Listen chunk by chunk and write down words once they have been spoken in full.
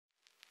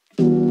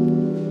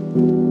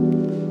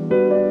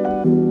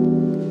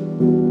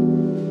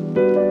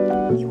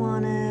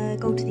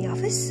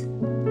office?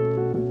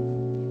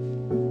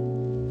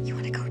 You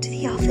want to go to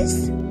the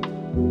office?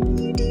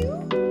 You do?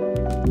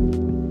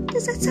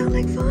 Does that sound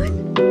like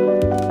fun?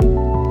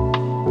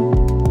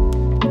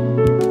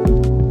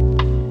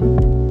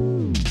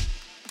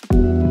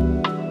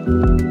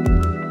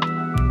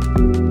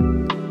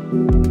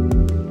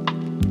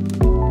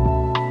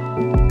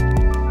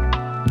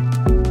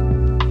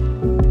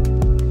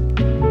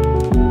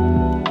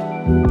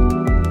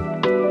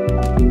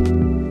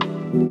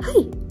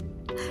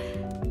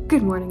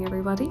 Good morning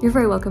everybody. You're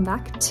very welcome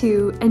back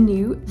to a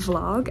new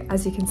vlog.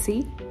 As you can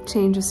see,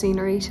 change of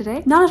scenery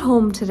today. Not at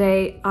home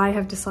today. I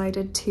have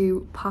decided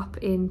to pop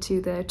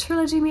into the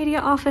Trilogy Media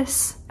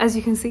office, as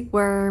you can see,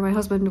 where my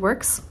husband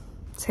works.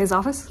 It's his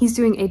office. He's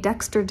doing a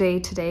Dexter day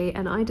today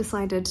and I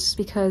decided,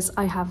 because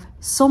I have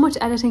so much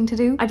editing to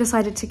do, I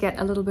decided to get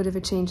a little bit of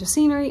a change of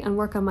scenery and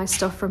work on my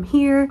stuff from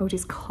here.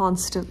 Odie's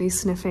constantly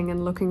sniffing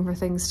and looking for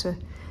things to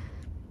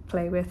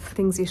play with,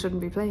 things you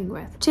shouldn't be playing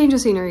with. Change of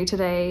scenery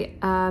today.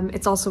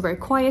 It's also very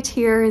quiet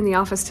here in the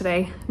office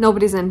today.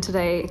 Nobody's in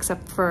today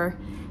except for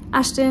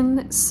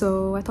Ashton,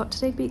 so I thought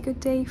today'd be a good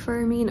day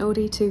for me and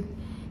Odie to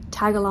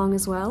tag along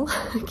as well.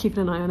 Keeping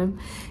an eye on him.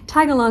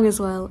 Tag along as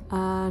well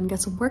and get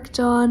some work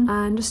done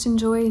and just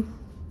enjoy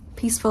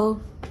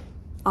peaceful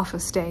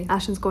office day.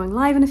 Ashton's going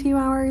live in a few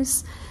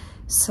hours,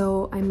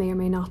 so I may or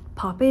may not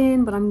pop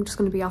in, but I'm just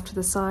going to be off to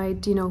the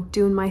side, you know,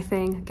 doing my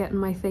thing, getting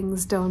my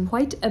things done.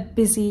 Quite a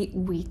busy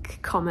week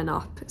coming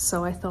up,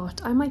 so I thought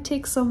I might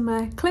take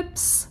some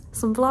clips,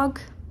 some vlog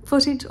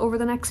footage over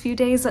the next few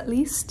days at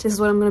least. This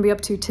is what I'm going to be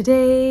up to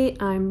today.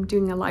 I'm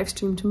doing a live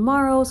stream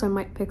tomorrow, so I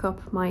might pick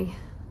up my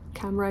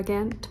camera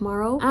again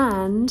tomorrow.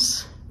 And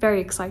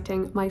very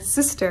exciting, my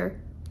sister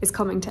is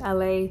coming to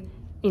LA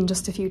in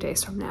just a few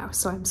days from now,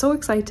 so I'm so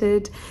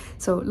excited.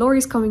 So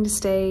Laurie's coming to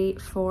stay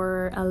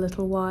for a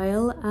little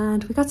while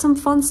and we got some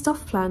fun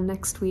stuff planned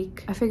next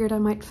week. I figured I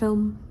might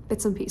film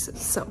bits and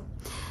pieces, so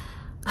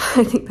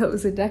I think that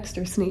was a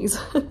Dexter sneeze.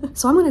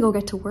 So I'm gonna go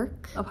get to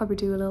work. I'll probably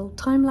do a little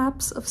time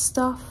lapse of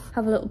stuff,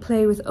 have a little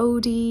play with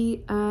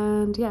Odie,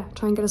 and yeah,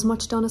 try and get as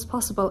much done as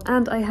possible.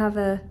 And I have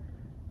an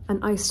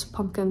iced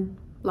pumpkin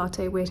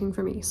latte waiting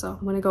for me, so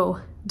I'm gonna go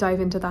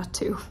dive into that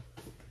too.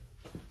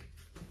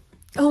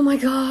 Oh my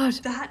god,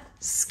 that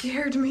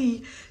scared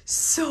me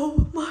so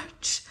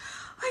much.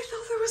 I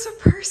thought there was a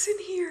person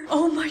here.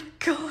 Oh my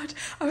god.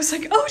 I was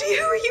like, Odie,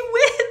 who are you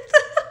with?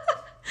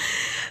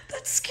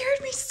 That scared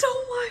me so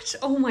much.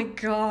 Oh my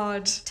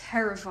god.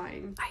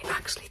 Terrifying. I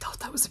actually thought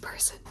that was a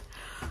person.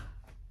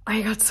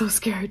 I got so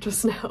scared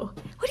just now.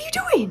 What are you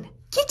doing?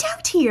 Get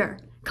out here.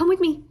 Come with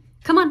me.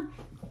 Come on.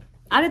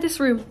 Out of this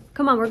room.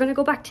 Come on, we're gonna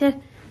go back to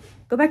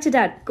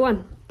dad. Go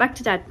on, back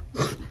to dad.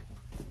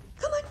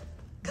 Come on,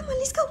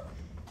 let's go.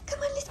 Come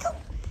on, let's go.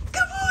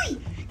 Good boy,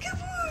 good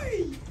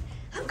boy.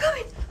 I'm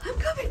coming.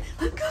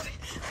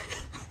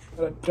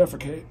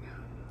 Defecate.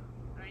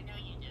 I know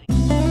you do.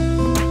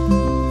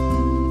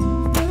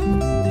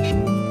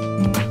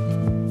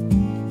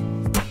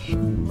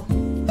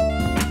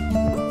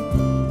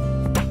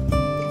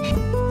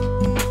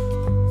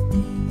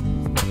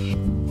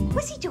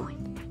 What's he doing?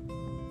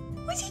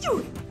 What's he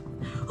doing?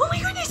 Oh my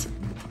goodness.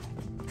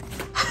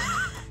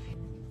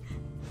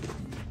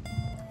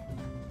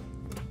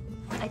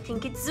 I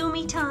think it's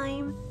zoomy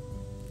time.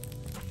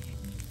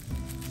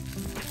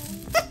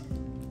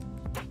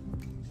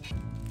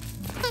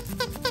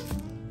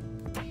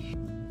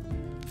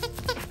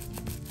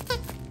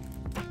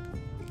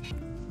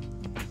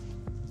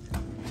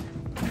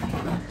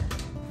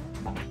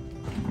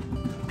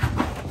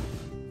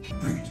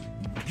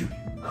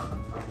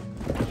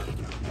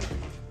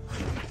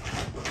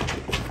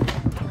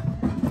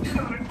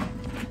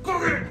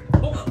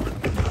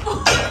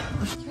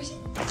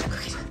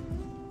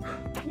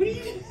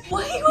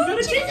 Why are you want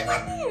to change in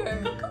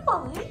here? Come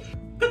on.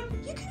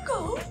 You can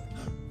go.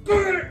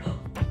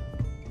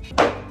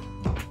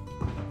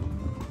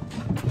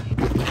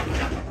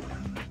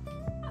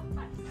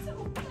 So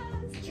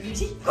fast. You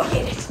ready? Go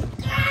get it.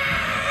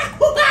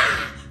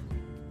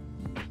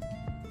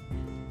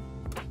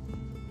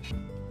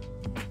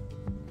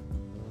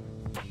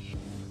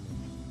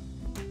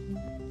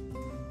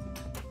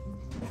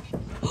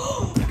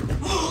 Oh,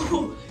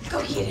 go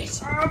get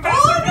it. Oh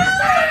no!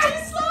 Too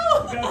slow.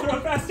 Gotta throw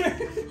it faster.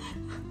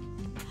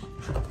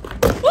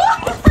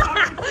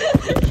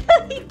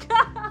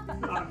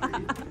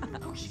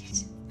 Go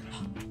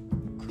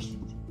get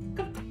it.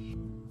 Go get it.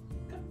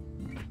 Go.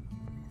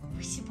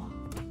 Where's your ball?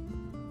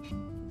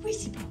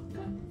 Where's your ball?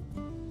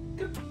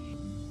 Go.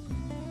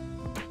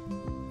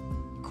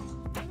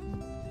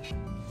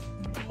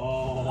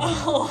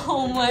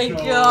 Oh my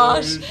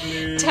gosh.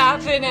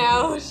 Tapping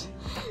out.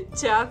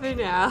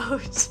 Tapping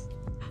out.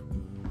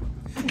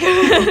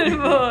 Good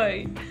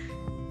boy.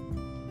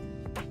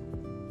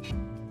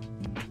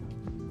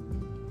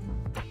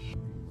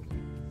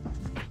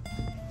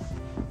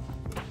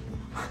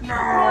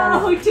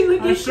 No! Do it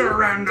again. I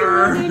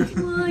surrender!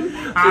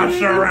 I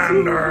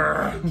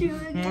surrender!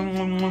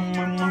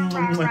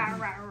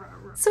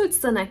 So it's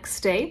the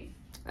next day.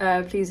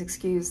 Please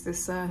excuse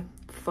this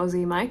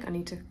fuzzy mic. I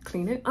need to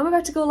clean it. I'm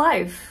about to go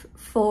live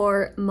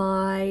for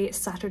my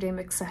Saturday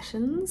mix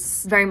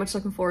sessions. Very much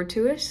looking forward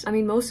to it. I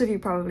mean, most of you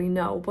probably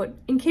know, but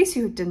in case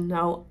you didn't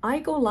know, I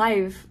go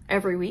live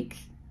every week.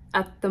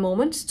 At the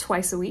moment,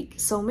 twice a week.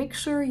 So make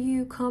sure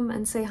you come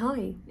and say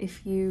hi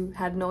if you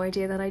had no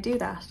idea that I do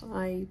that.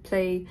 I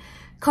play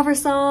cover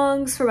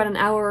songs for about an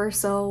hour or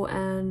so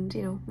and,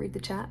 you know, read the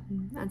chat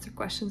and answer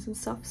questions and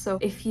stuff. So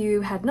if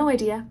you had no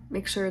idea,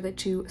 make sure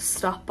that you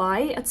stop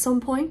by at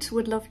some point.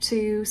 Would love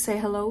to say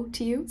hello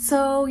to you.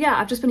 So yeah,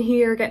 I've just been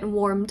here getting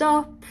warmed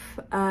up,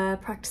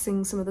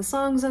 practicing some of the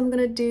songs I'm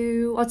gonna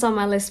do. What's on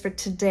my list for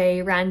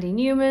today? Randy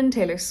Newman,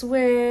 Taylor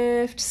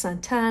Swift,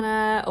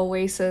 Santana,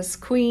 Oasis,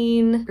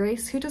 Queen,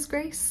 Grace. Who does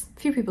Grace? A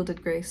few people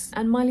did Grace,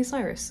 and Miley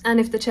Cyrus. And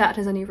if the chat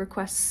has any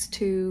requests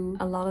to,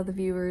 a lot of the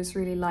viewers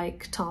really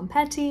like Tom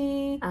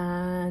Petty,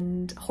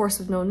 and Horse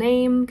with No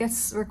Name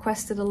gets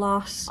requested a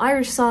lot.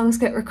 Irish songs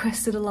get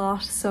requested a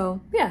lot. So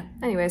yeah,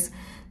 anyways,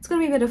 it's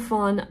gonna be a bit of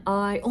fun.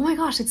 Oh my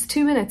gosh, it's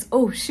 2 minutes.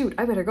 Oh shoot,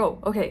 I better go.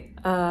 Okay,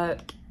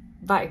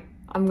 bye.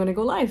 I'm gonna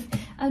go live.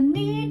 I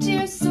need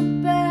you so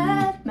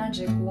bad,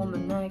 magic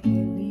woman, I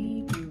can't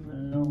leave you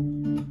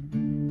alone.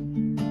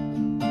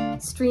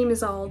 Stream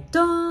is all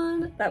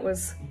done. That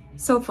was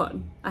so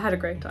fun. I had a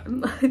great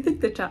time. I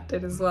think the chat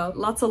did as well.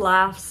 Lots of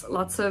laughs,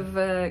 lots of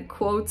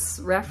quotes,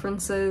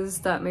 references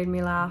that made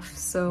me laugh.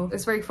 So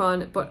it's very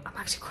fun, but I'm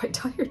actually quite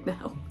tired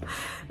now.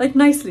 Like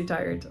nicely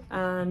tired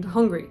and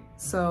hungry.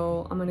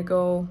 So I'm gonna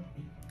go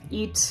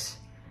eat,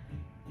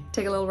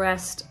 take a little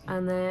rest,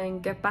 and then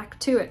get back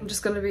to it. I'm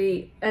just gonna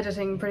be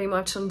editing pretty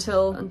much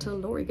until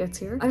Laurie gets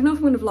here. I don't know if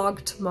I'm gonna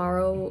vlog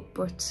tomorrow,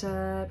 but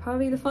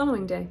probably the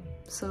following day.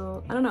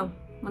 So I don't know,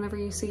 whenever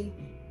you see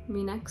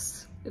me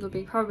next, it'll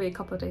be probably a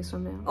couple of days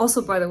from now. Also,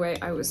 by the way,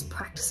 I was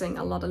practicing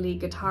a lot of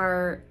lead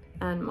guitar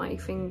and my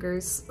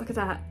fingers, look at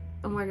that.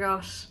 Oh my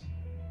gosh.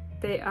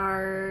 They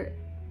are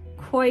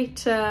quite,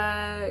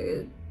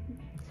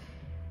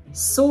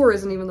 sore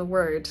isn't even the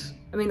word.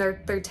 I mean,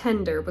 they're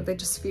tender, but they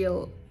just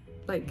feel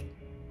like,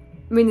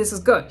 I mean, this is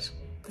good.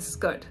 This is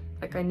good.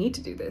 Like, I need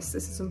to do this.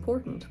 This is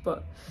important,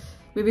 but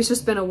maybe it's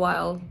just been a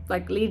while.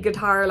 Like lead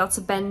guitar, lots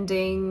of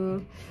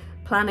bending,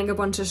 planning a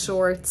bunch of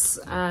shorts,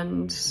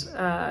 and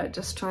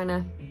just trying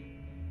to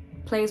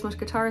play as much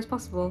guitar as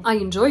possible. I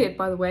enjoy it,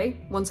 by the way.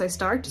 Once I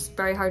start, it's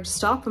very hard to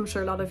stop. I'm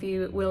sure a lot of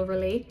you will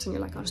relate, and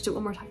you're like, I'll just do it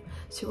one more time.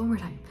 Just do it one more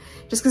time.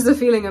 Just because the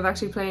feeling of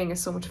actually playing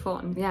is so much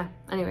fun. Yeah,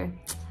 anyway.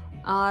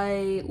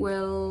 I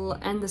will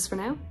end this for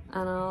now,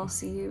 and I'll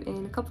see you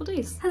in a couple of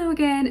days. Hello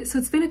again. So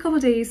it's been a couple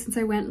of days since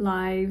I went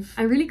live.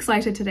 I'm really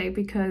excited today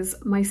because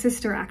my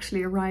sister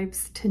actually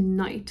arrives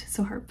tonight.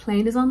 So her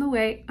plane is on the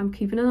way. I'm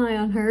keeping an eye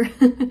on her.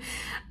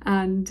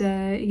 And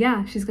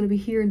yeah, she's going to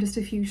be here in just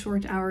a few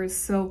short hours.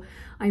 So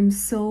I'm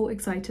so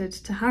excited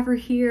to have her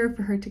here,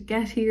 for her to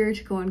get here,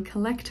 to go and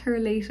collect her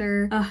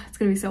later. It's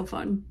going to be so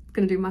fun. It's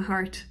going to do my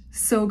heart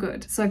so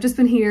good. So I've just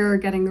been here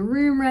getting the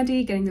room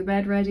ready, getting the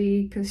bed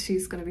ready, because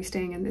she's going to be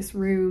staying in this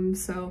room.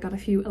 So got a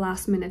few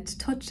last minute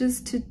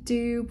touches to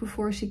do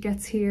before she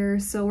gets here.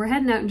 So we're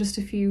heading out in just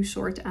a few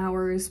short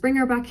hours. Bring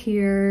her back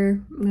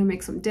here. I'm going to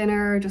make some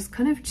dinner, just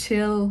kind of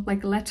chill,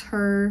 like let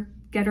her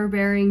get her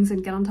bearings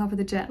and get on top of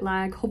the jet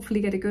lag,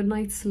 hopefully get a good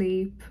night's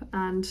sleep.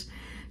 And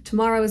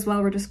tomorrow as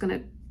well, we're just going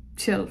to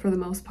chill for the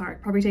most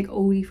part. Probably take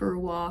Odie for a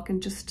walk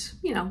and just,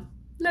 you know,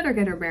 let her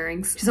get her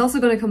bearings. She's also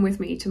going to come with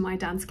me to my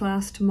dance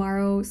class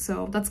tomorrow,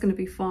 so that's going to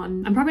be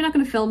fun. I'm probably not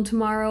going to film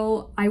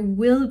tomorrow. I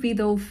will be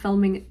though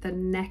filming the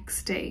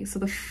next day. So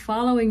the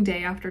following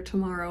day after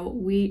tomorrow,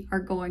 we are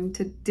going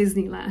to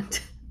Disneyland.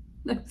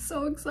 I'm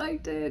so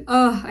excited.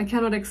 Oh, I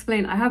cannot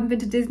explain. I haven't been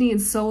to Disney in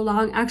so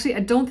long. Actually, I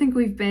don't think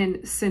we've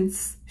been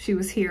since she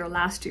was here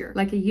last year,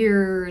 like a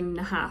year and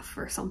a half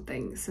or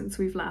something since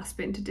we've last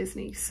been to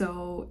Disney.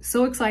 So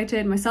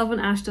excited. Myself and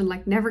Ashton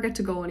like never get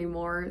to go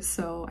anymore.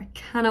 So I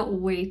cannot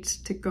wait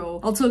to go.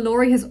 Also,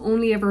 Laurie has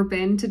only ever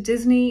been to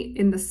Disney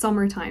in the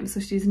summertime. So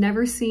she's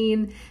never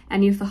seen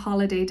any of the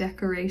holiday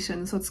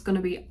decorations. So it's going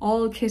to be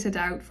all kitted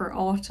out for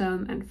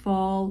autumn and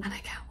fall. And I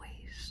can't wait.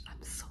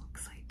 I'm so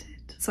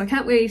excited. So I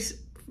can't wait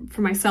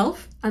for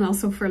myself and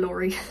also for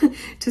Laurie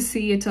to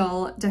see it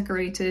all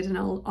decorated and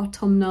all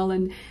autumnal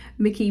and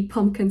Mickey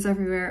pumpkins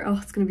everywhere. Oh,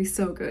 it's gonna be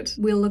so good.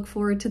 We'll look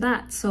forward to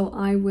that. So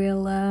I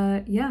will,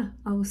 yeah,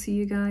 I will see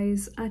you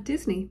guys at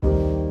Disney.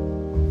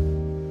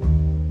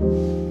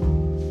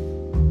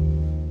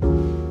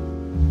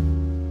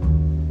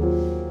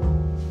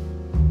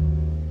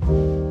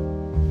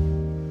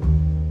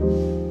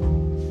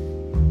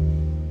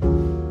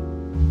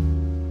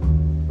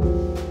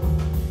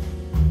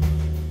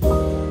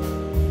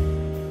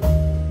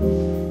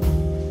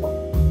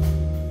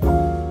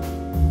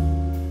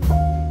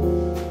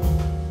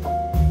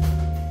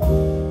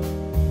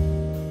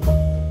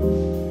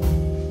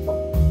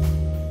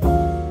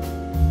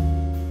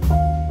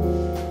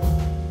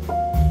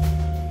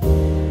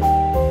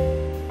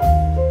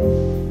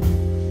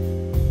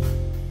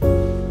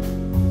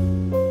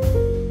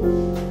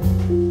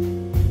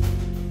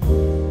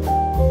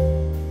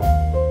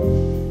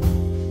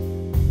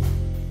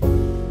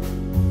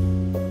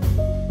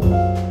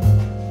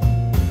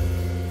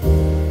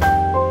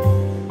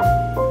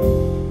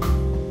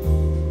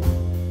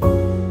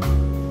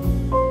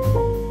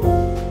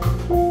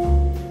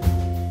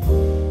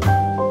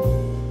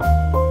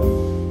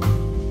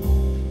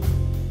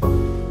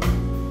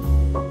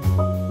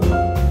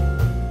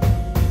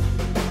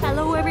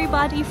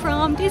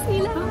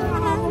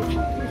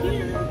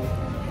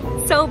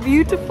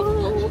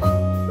 beautiful.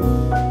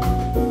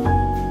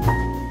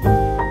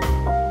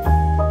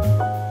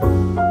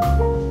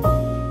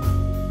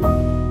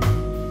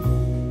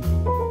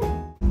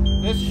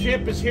 This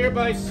ship is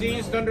hereby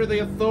seized under the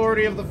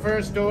authority of the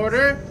First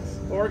Order.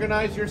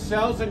 Organize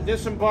yourselves and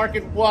disembark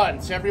at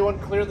once. Everyone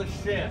clear the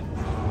ship.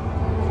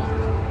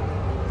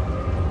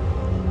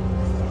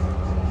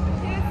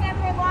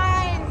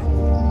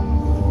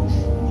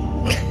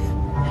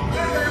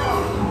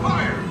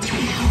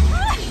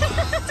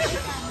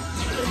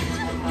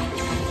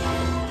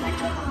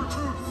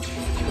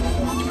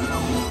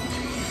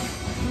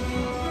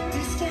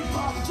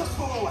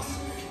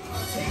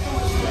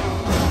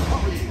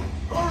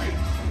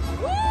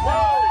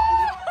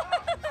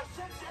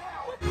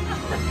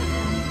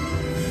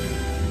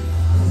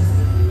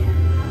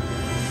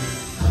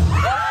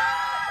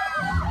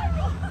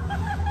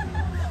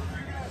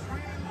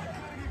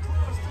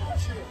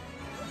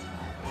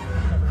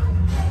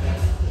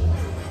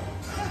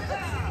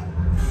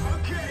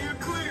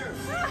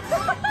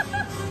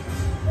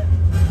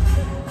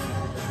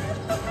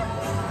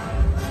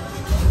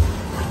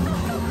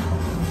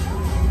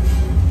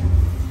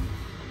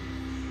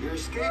 Your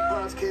escape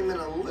pods came in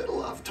a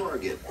little off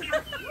target.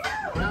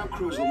 Ground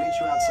crews will meet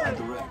you outside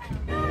the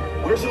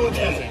wreck. Where's the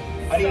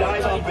lieutenant? I need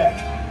eyes on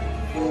deck.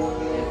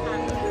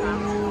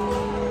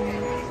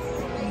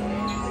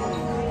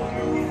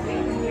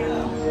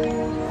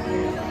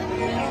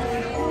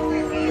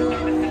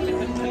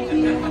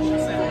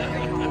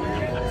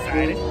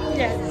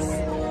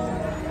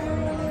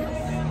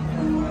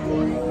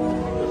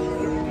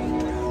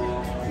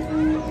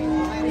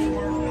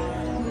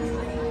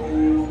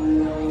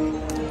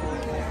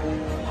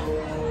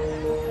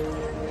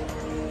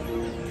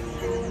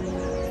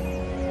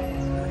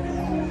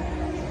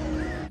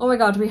 Oh my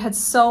god, we had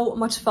so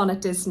much fun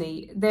at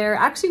Disney. There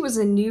actually was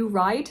a new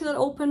ride that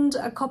opened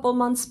a couple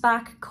months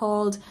back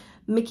called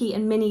Mickey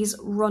and Minnie's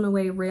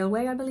Runaway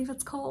Railway, I believe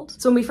it's called.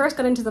 So when we first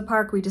got into the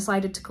park, we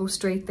decided to go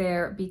straight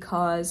there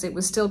because it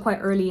was still quite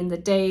early in the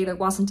day. There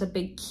wasn't a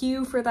big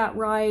queue for that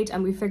ride,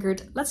 and we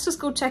figured, let's just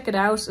go check it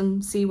out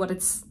and see what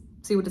it's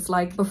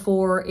like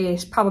before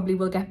it probably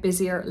will get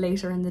busier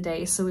later in the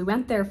day. So we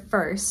went there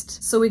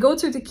first. So we go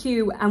through the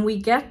queue and we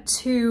get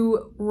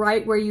to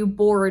right where you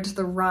board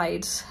the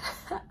ride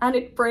and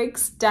it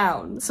breaks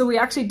down. So we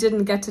actually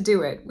didn't get to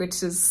do it,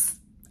 which is,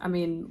 I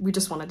mean, we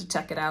just wanted to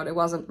check it out. It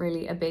wasn't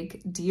really a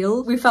big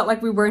deal. We felt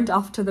like we weren't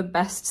off to the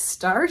best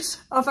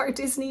start of our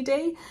Disney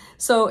day.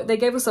 So they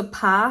gave us a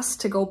pass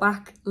to go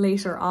back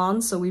later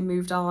on. So we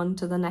moved on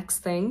to the next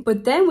thing.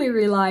 But then we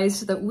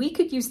realized that we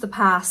could use the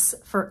pass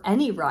for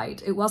any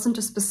ride. It wasn't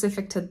just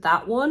specific to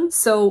that one.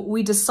 So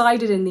we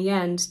decided in the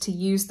end to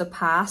use the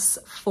pass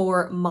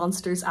for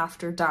Monsters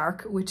After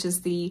Dark, which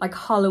is the like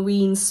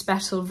Halloween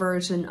special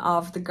version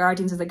of the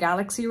Guardians of the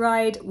Galaxy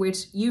ride,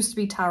 which used to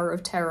be Tower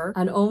of Terror.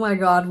 And oh my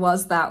God,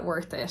 was that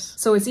worth it.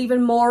 So it's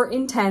even more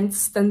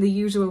intense than the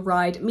usual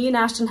ride. Me and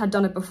Ashton had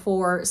done it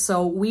before,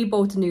 so we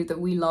both knew that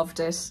we loved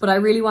it. But I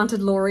really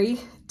wanted Laurie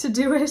to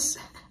do it.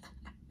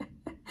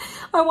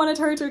 I wanted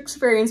her to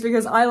experience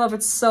because I love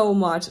it so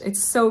much.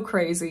 It's so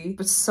crazy,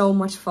 but so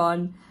much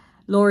fun.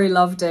 Laurie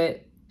loved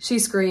it. She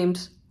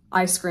screamed.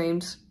 I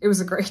screamed. It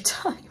was a great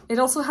time. It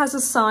also has a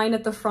sign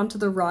at the front of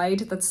the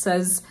ride that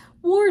says,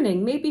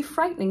 "Warning, may be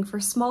frightening for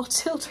small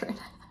children."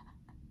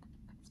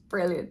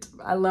 Brilliant.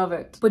 I love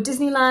it. But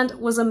Disneyland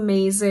was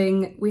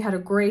amazing. We had a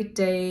great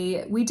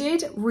day. We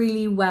did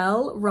really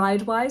well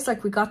ride-wise.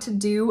 Like, we got to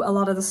do a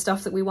lot of the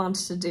stuff that we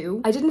wanted to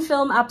do. I didn't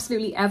film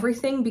absolutely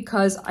everything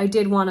because I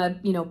did want to,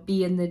 you know,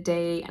 be in the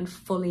day and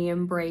fully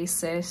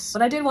embrace it.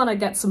 But I did want to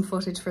get some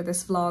footage for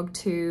this vlog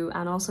too,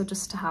 and also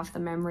just to have the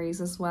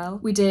memories as well.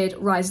 We did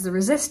Rise of the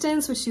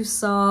Resistance, which you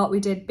saw. We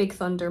did Big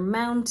Thunder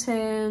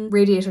Mountain,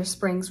 Radiator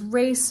Springs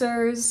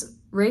Racers,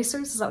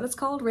 is that what it's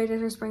called?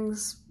 Radiator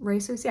Springs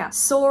Racers? Yeah.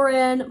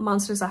 Soarin',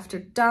 Monsters After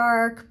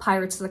Dark,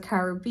 Pirates of the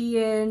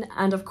Caribbean,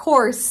 and of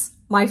course,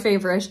 my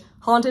favorite,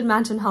 Haunted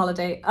Mansion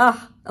Holiday.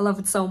 Ah, I love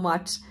it so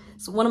much.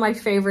 It's one of my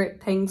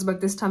favorite things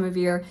about this time of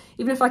year.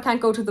 Even if I can't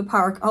go to the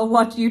park, I'll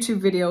watch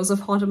YouTube videos of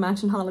Haunted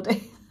Mansion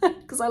Holiday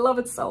because I love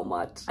it so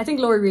much. I think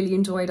Laurie really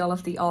enjoyed all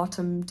of the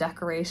autumn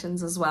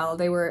decorations as well.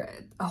 They were,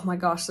 oh my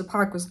gosh, the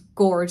park was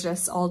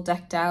gorgeous, all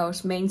decked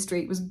out. Main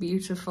Street was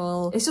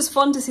beautiful. It's just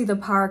fun to see the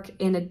park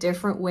in a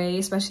different way,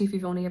 especially if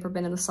you've only ever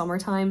been in the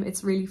summertime.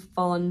 It's really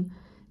fun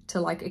to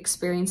like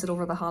experience it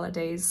over the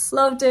holidays.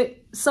 Loved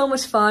it, so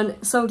much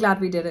fun, so glad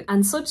we did it,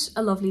 and such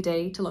a lovely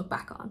day to look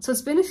back on. So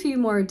it's been a few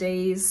more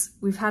days.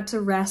 We've had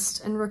to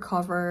rest and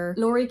recover.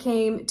 Laurie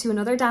came to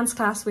another dance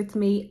class with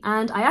me,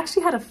 and I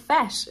actually had a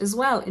fete as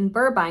well in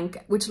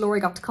Burbank, which Laurie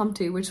got to come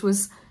to, which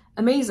was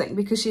amazing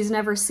because she's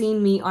never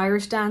seen me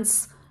Irish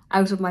dance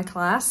out of my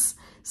class.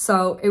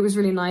 So it was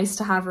really nice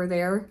to have her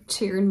there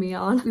cheering me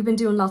on. We've been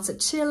doing lots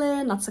of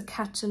chilling, lots of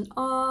catching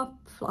up,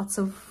 lots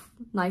of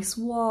nice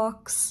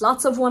walks,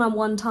 lots of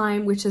one-on-one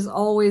time, which is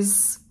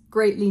always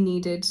greatly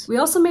needed. We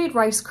also made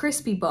Rice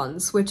Krispie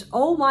buns, which,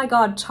 oh my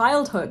god,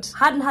 childhood.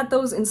 Hadn't had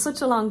those in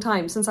such a long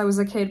time, since I was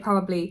a kid,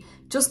 probably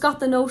just got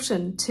the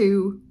notion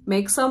to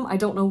make some. I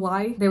don't know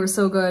why. They were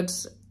so good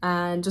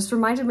and just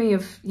reminded me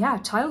of, yeah,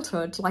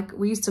 childhood. Like,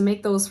 we used to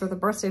make those for the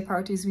birthday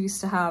parties we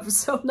used to have.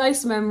 So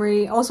nice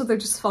memory. Also, they're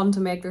just fun to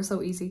make. They're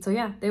so easy. So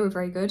yeah, they were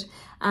very good.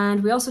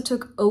 And we also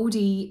took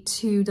Odie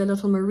to the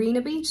little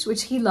marina beach,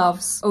 which he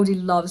loves.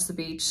 Odie loves the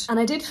beach. And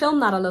I did film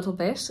that a little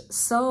bit.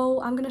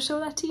 So I'm going to show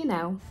that to you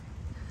now.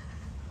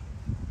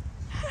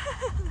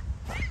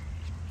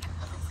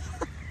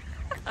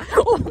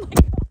 Oh my god.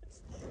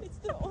 It's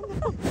the, oh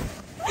no.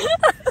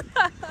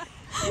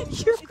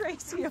 You're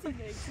crazy.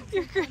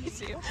 You're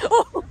crazy.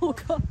 Oh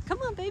god.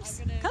 Come on,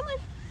 babes. Come on.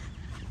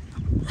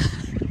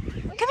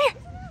 Come here.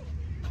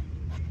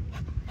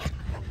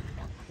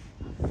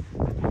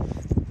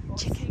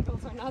 Chicken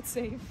eagles are not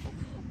safe.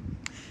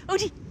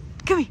 Odie,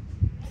 come here.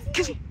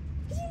 Come here.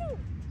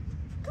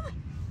 Come on.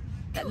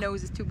 That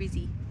nose is too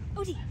busy.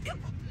 Odie, come.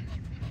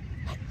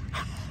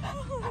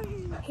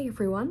 Hey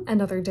everyone,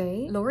 another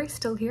day. Laurie's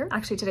still here.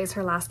 Actually, today's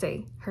her last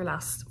day, her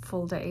last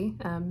full day.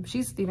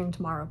 She's leaving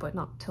tomorrow, but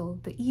not till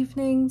the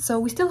evening. So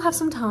we still have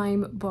some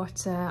time,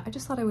 but I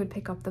just thought I would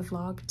pick up the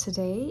vlog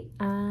today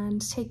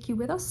and take you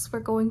with us. We're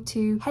going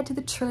to head to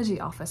the Trilogy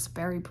office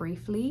very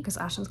briefly because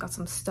Ashton's got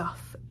some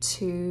stuff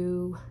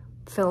to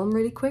film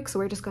really quick, so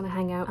we're just going to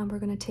hang out and we're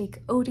going to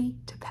take Odie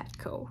to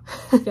Petco.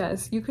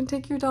 Yes, you can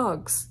take your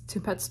dogs to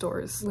pet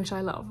stores, which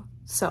I love.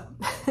 So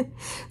I'm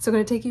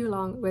going to take you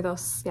along with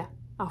us. Yeah,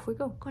 off we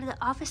go. Go to the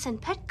office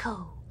and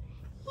Petco.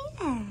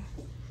 Yeah.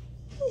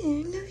 Yeah,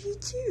 I love you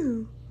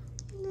too.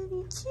 I love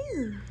you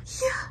too.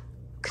 Yeah.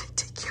 I'm going to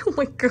take you. Oh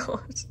my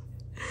god.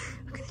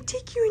 I'm going to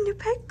take you into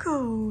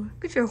Petco.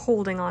 If you're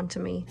holding on to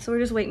me. So we're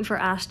just waiting for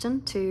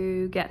Ashton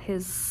to get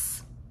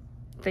his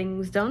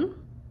things done.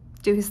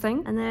 Do his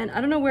thing. And then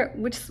I don't know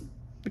which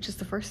is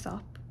the first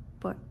stop,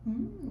 but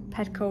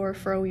Petco or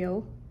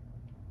Froyo.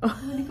 You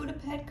want to go to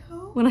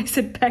Petco? When I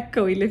said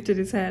Petco, he lifted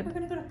his head. We're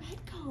going to go to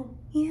Petco.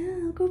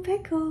 Yeah, I'll go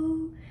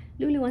Petco.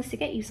 Lulu wants to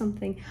get you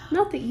something.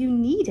 Not that you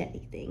need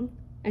anything,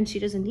 and she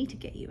doesn't need to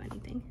get you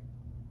anything.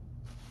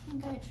 I'm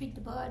going to treat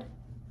the bud.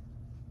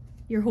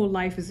 Your whole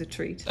life is a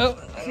treat. Oh,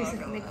 she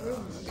said make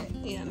room. Okay.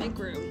 Yeah, make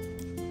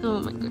room.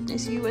 Oh my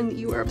goodness,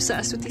 you are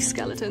obsessed with these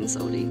skeletons,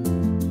 Odie.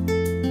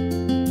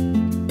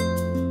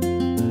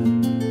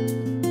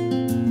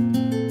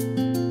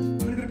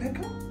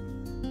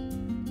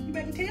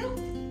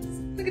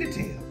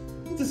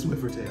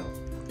 Tail.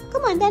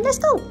 Come on, then, let's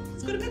go.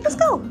 Let's go to Petco. Let's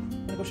go.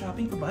 Wanna go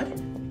shopping for Bud?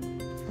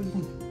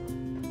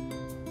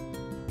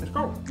 Let's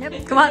go.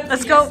 Yep, come on,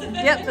 let's go.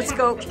 Yep, let's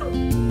go.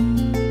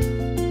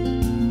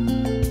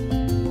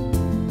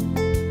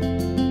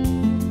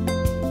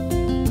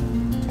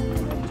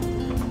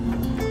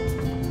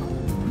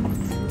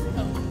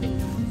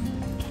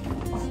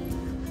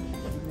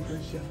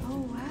 Oh,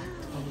 wow.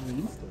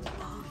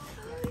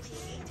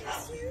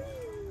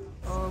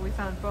 Oh, we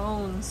found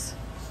bones.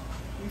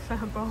 We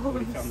found bones.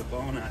 We found the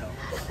bone aisle.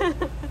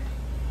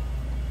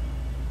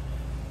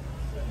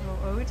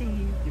 Oh,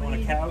 Odie. You want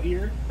a cow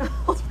ear?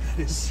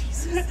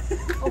 Jesus.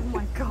 Oh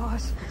my god.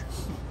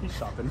 He's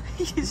shopping.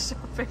 He's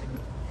shopping.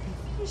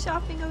 You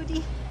shopping,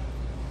 Odie?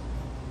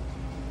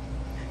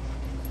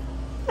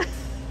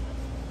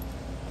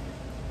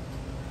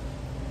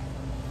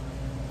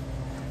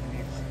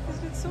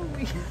 It's so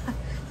weird.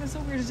 It's so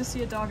weird to just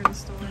see a dog in the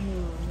store.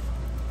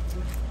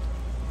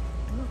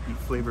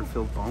 Flavor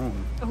filled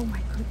bone. Oh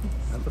my goodness.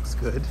 That looks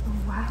good. Oh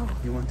wow.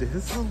 You want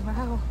this? Oh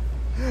wow.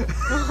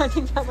 Oh, I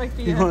think that might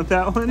be You want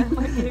that one? That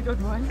might be a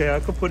good one. Okay, I'll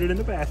go put it in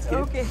the basket.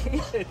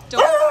 Okay.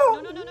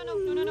 Don't.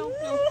 No.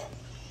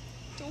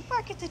 Don't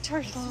bark at the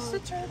turtle. Just a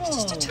turtle.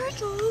 Just a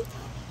turtle.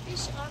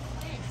 Fish on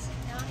plants,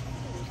 not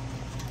food.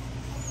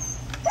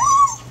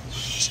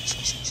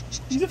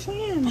 He's a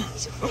fan.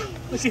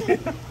 He's a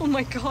friend. Oh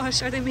my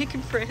gosh, are they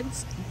making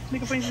friends?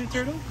 Make a friend with the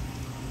turtle.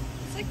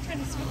 It's like trying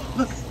to swim.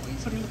 Look.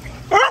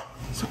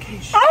 It's okay.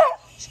 Shh.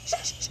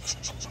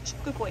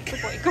 Good boy,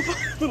 good boy, good boy.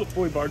 Little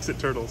boy barks at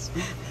turtles.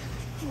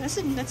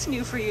 That's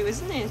new for you,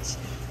 isn't it?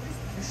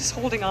 He's just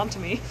holding on to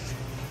me.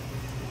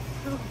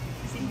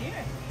 It's in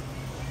here.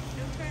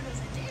 No turtles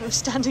in there. I'm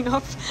standing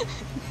up.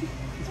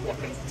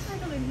 There's a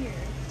turtle in here.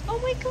 Oh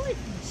my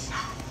goodness.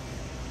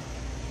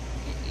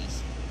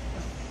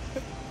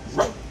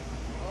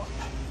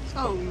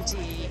 Oh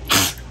gee.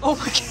 Oh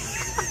my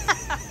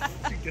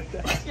god. Did you get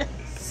that? Yes.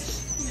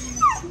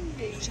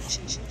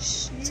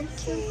 It's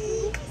okay.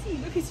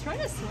 Look, he's trying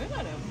to swim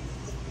at him.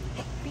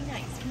 Be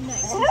nice, be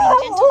nice. Be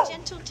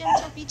gentle,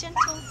 be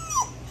gentle.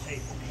 Hey,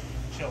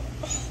 chill.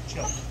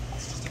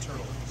 It's just a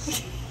turtle.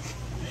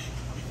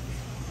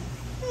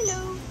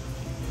 Hello.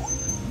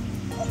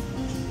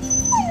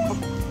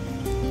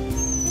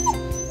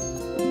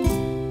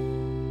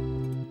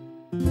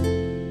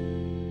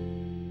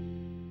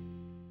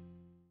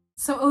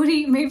 So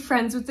Odie made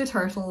friends with the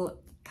turtle,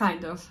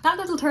 kind of. That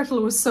little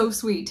turtle was so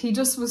sweet. He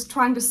just was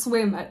trying to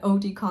swim at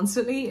Odie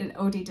constantly and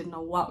Odie didn't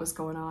know what was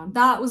going on.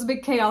 That was a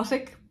bit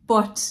chaotic,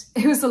 but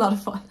it was a lot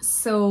of fun.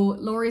 So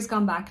Laurie's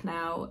gone back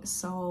now,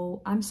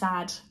 so I'm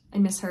sad I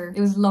miss her.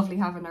 It was lovely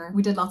having her.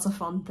 We did lots of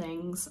fun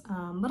things,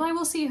 but I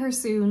will see her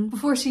soon.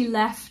 Before she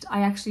left,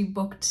 I actually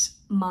booked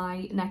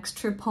my next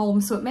trip home,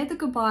 so it made the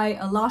goodbye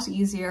a lot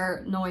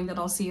easier knowing that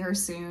I'll see her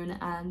soon,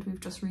 and we've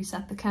just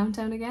reset the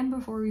countdown again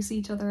before we see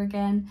each other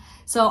again.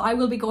 So I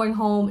will be going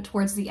home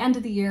towards the end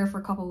of the year for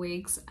a couple of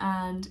weeks,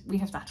 and we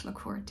have that to look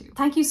forward to.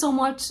 Thank you so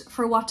much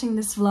for watching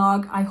this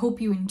vlog. I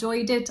hope you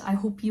enjoyed it. I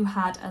hope you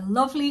had a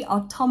lovely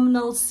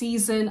autumnal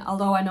season,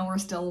 although I know we're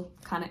still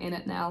kind of in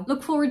it now.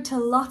 Look forward to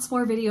lots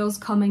more videos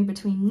coming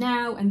between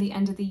now and the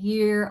end of the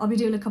year. I'll be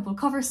doing a couple of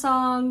cover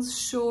songs,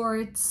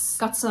 shorts,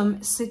 got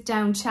some sit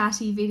down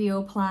chatty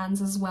video plans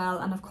as well,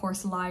 and of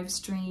course live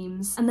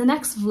streams. And the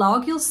next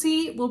vlog you'll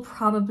see will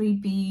probably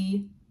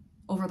be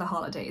over the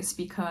holidays,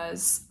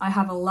 because I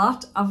have a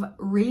lot of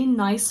really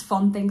nice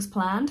fun things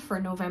planned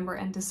for November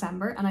and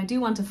December, and I do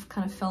want to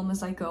kind of film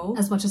as I go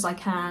as much as I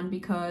can,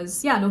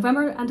 because yeah,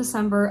 November and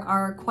December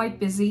are quite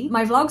busy.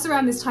 My vlogs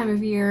around this time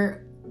of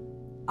year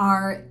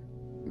are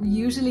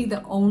usually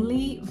the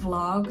only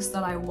vlogs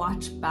that I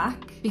watch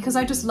back because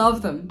I just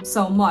love them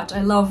so much.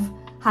 I love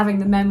having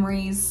the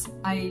memories.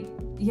 I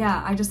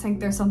just think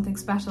there's something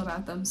special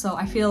about them. So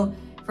I feel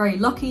very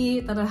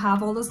lucky that I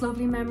have all those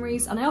lovely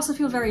memories, and I also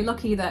feel very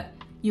lucky that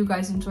you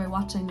guys enjoy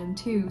watching them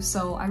too.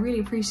 So I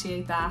really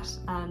appreciate that,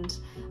 and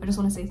I just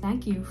want to say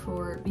thank you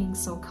for being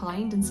so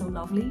kind and so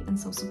lovely and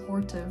so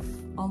supportive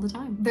all the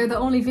time. They're the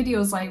only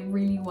videos I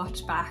really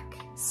watch back,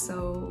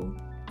 so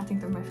I think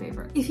they're my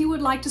favorite. If you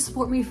would like to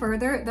support me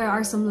further, there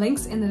are some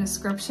links in the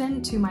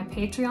description to my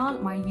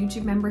Patreon, my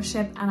YouTube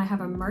membership, and I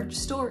have a merch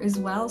store as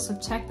well, so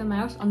check them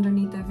out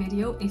underneath the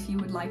video if you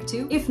would like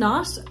to. If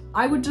not,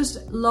 I would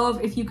just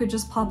love if you could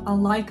just pop a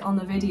like on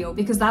the video,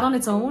 because that on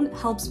its own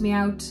helps me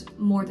out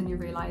more than you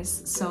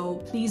realize.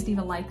 So please leave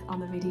a like on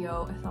the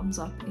video, a thumbs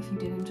up if you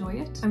did enjoy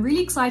it. I'm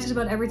really excited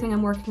about everything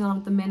I'm working on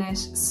at the minute,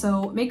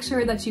 so make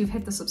sure that you've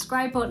hit the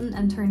subscribe button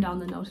and turned on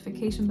the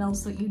notification bell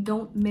so that you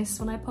don't miss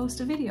when I post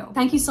a video.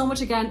 Thank you so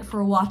much again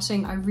for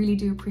watching. I really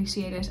do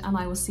appreciate it, and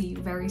I will see you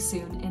very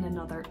soon in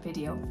another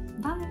video.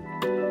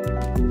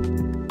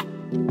 Bye!